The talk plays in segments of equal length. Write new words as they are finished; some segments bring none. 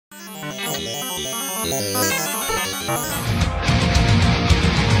Hello,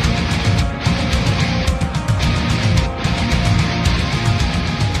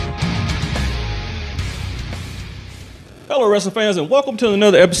 wrestling fans, and welcome to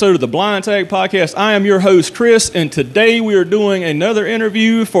another episode of the Blind Tag Podcast. I am your host, Chris, and today we are doing another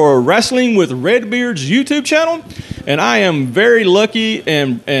interview for Rasslin with Redbeard's YouTube channel. And I am very lucky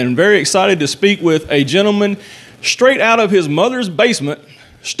and very excited to speak with a gentleman straight out of his mother's basement,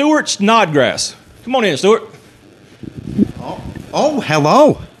 Stuart Snodgrass. Come on in, Stuart. Oh,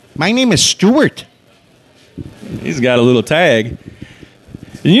 hello. My name is Stuart. He's got a little tag.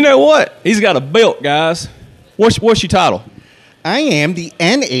 And you know what? He's got a belt, guys. What's your title? I am the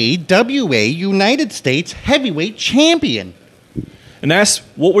NAWA United States Heavyweight Champion. And that's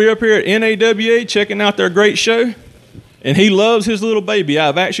what we're up here at NAWA checking out their great show. And he loves his little baby.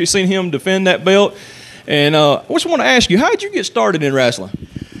 I've actually seen him defend that belt. And I just want to ask you, how did you get started in wrestling?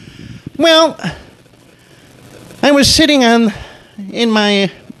 Well, I was sitting in my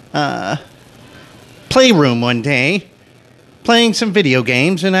playroom one day playing some video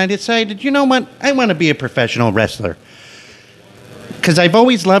games, and I decided, you know what, I want to be a professional wrestler. Because I've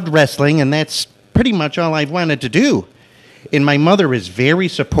always loved wrestling, and that's pretty much all I've wanted to do. And my mother is very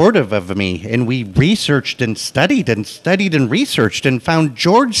supportive of me, and we researched and studied and researched and found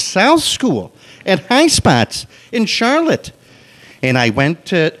George South School at High Spots in Charlotte. And I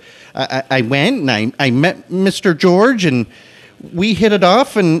went and I met Mr. George, and we hit it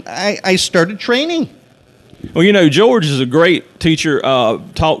off, and I started training. Well, you know, George is a great teacher.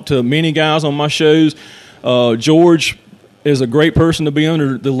 Talked to many guys on my shows. George is a great person to be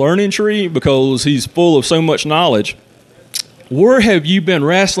under the learning tree because he's full of so much knowledge. Where have you been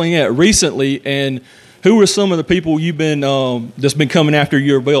wrestling at recently, and who are some of the people you've been that's been coming after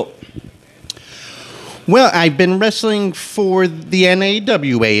your belt? Well, I've been wrestling for the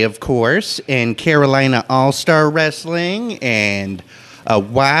NAWA, of course, and Carolina All-Star Wrestling, and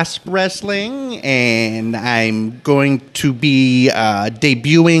Wasp Wrestling, and I'm going to be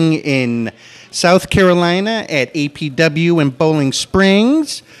debuting in South Carolina at APW in Bowling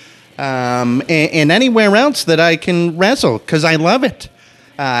Springs, and anywhere else that I can wrestle, because I love it.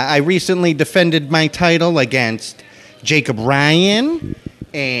 I recently defended my title against Jacob Ryan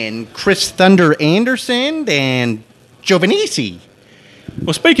and Chris Thunder Anderson and Giovannici.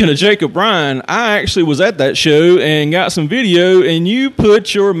 Well, speaking of Jacob Ryan, I actually was at that show and got some video, and you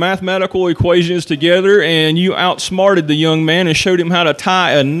put your mathematical equations together, and you outsmarted the young man and showed him how to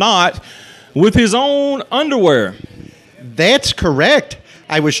tie a knot with his own underwear. That's correct.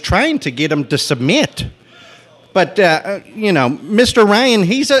 I was trying to get him to submit. But, you know, Mr. Ryan,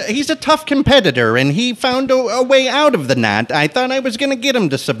 he's a tough competitor, and he found a way out of the knot. I thought I was going to get him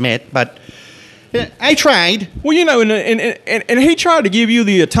to submit, but I tried. Well, you know, and he tried to give you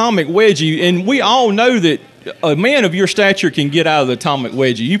the atomic wedgie, and we all know that a man of your stature can get out of the atomic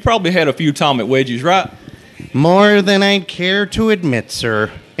wedgie. You probably had a few atomic wedgies, right? More than I'd care to admit, sir.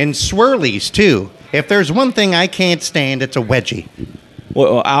 And swirlies, too. If there's one thing I can't stand, it's a wedgie.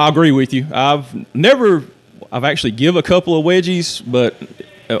 Well, I agree with you. I've actually give a couple of wedgies, but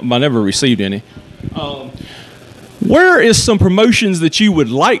I never received any. Where is some promotions that you would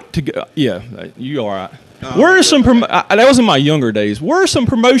like to go? Yeah, you all right. Where are some that was in my younger days. Where are some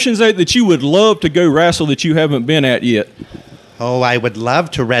promotions that you would love to go wrestle that you haven't been at yet? Oh, I would love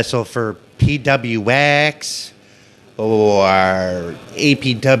to wrestle for PWX or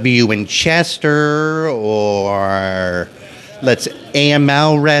APW in Chester or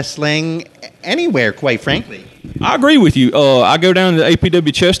AML wrestling, anywhere, quite frankly. I agree with you. I go down to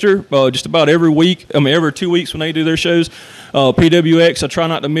APW Chester just about every week. I mean, every 2 weeks when they do their shows. PWX, I try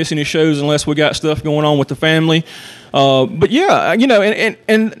not to miss any shows unless we got stuff going on with the family. But yeah, you know,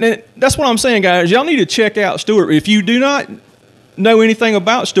 and that's what I'm saying, guys. Y'all need to check out Stuart. If you do not know anything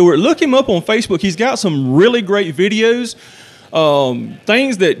about Stuart, look him up on Facebook. He's got some really great videos,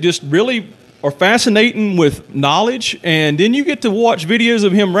 things that just really are fascinating with knowledge, and then you get to watch videos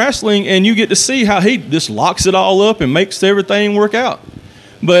of him wrestling, and you get to see how he just locks it all up and makes everything work out.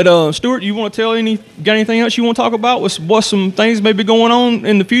 But Stuart, you want to got anything else you want to talk about? What's some things maybe going on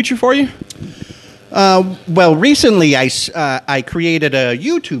in the future for you? Well, recently I created a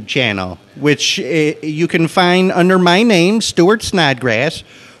YouTube channel, which you can find under my name, Stuart Snodgrass,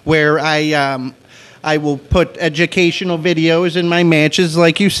 where I will put educational videos in my matches,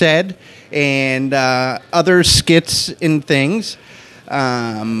 like you said, and other skits and things.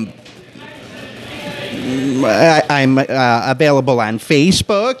 I'm available on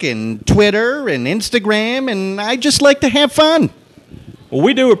Facebook and Twitter and Instagram, and I just like to have fun. Well,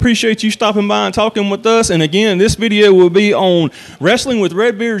 we do appreciate you stopping by and talking with us. And again, this video will be on Wrestling with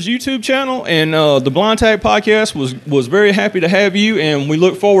Redbeard's YouTube channel. And the Blind Tag Podcast was very happy to have you. And we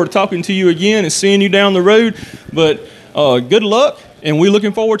look forward to talking to you again and seeing you down the road. But good luck, and we're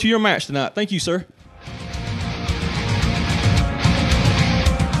looking forward to your match tonight. Thank you, sir.